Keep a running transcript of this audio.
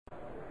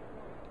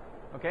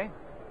Okay,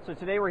 so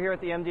today we're here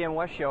at the MDM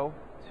West show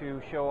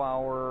to show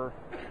our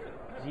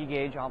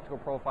ZeGage optical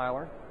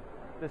profiler.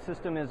 This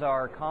system is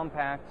our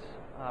compact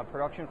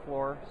production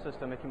floor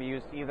system. It can be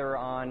used either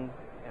on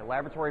a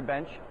laboratory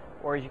bench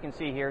or, as you can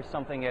see here,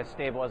 something as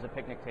stable as a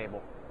picnic table.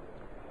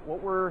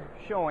 What we're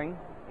showing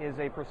is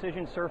a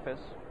precision surface,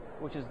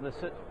 which is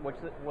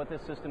what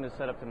this system is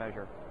set up to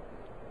measure.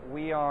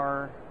 We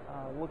are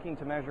looking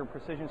to measure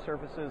precision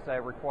surfaces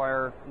that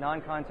require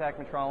non-contact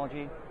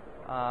metrology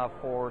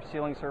for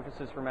sealing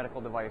surfaces for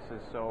medical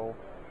devices, so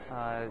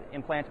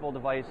implantable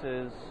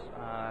devices,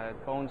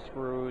 bone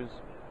screws,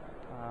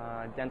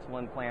 dental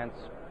implants,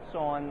 so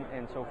on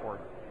and so forth.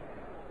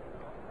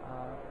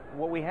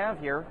 What we have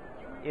here,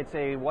 it's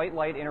a white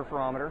light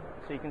interferometer.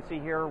 So you can see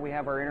here we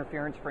have our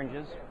interference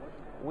fringes.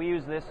 We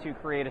use this to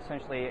create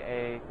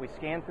essentially we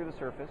scan through the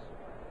surface,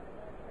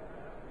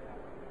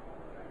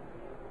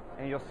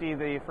 and you'll see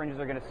the fringes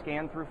are going to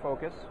scan through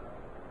focus.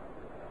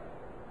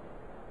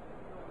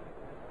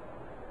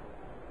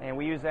 And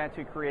we use that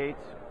to create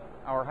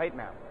our height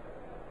map,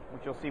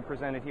 which you'll see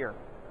presented here.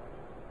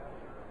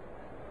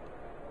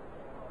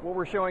 What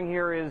we're showing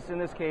here is, in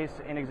this case,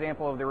 an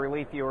example of the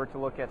relief viewer to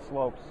look at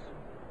slopes.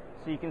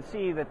 So you can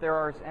see that there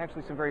are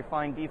actually some very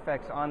fine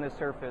defects on this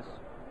surface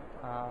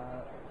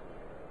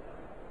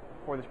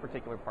for this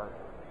particular part.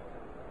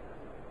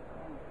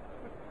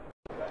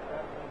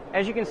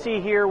 As you can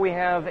see here, we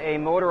have a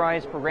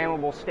motorized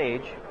programmable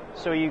stage,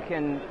 so you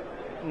can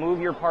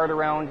move your part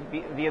around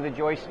via the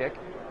joystick,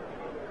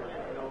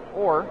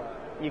 or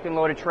you can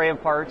load a tray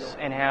of parts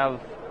and have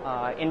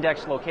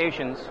index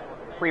locations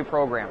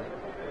pre-programmed.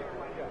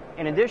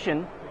 In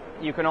addition,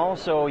 you can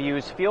also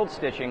use field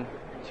stitching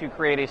to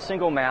create a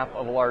single map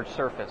of a large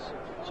surface.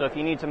 So if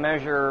you need to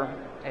measure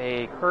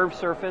a curved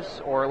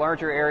surface or a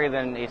larger area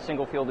than a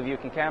single field of view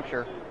can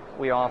capture,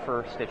 we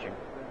offer stitching.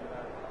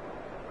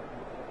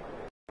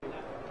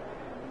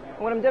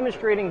 What I'm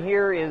demonstrating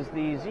here is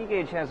the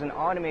ZeGage has an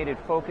automated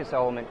focus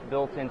element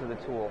built into the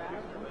tool.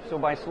 So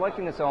by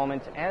selecting this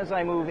element, as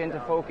I move into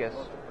focus,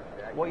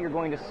 what you're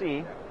going to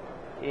see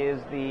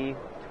is the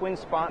twin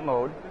spot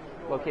mode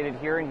located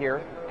here and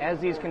here. As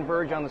these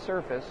converge on the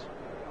surface,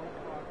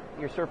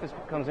 your surface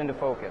comes into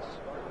focus.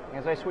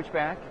 As I switch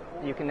back,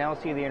 you can now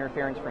see the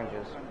interference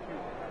fringes.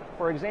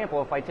 For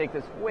example, if I take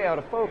this way out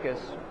of focus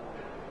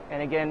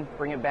and again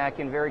bring it back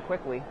in very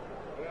quickly,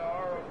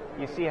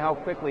 you see how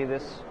quickly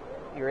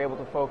you're able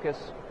to focus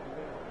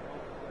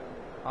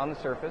on the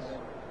surface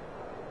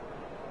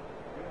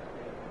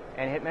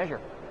and hit measure.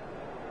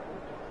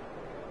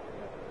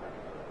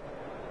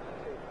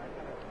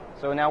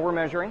 So now we're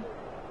measuring.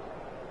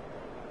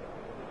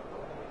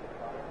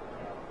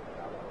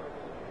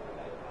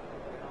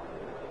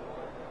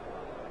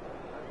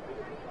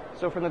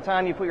 So from the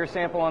time you put your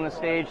sample on the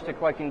stage to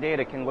collecting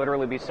data can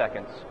literally be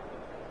seconds.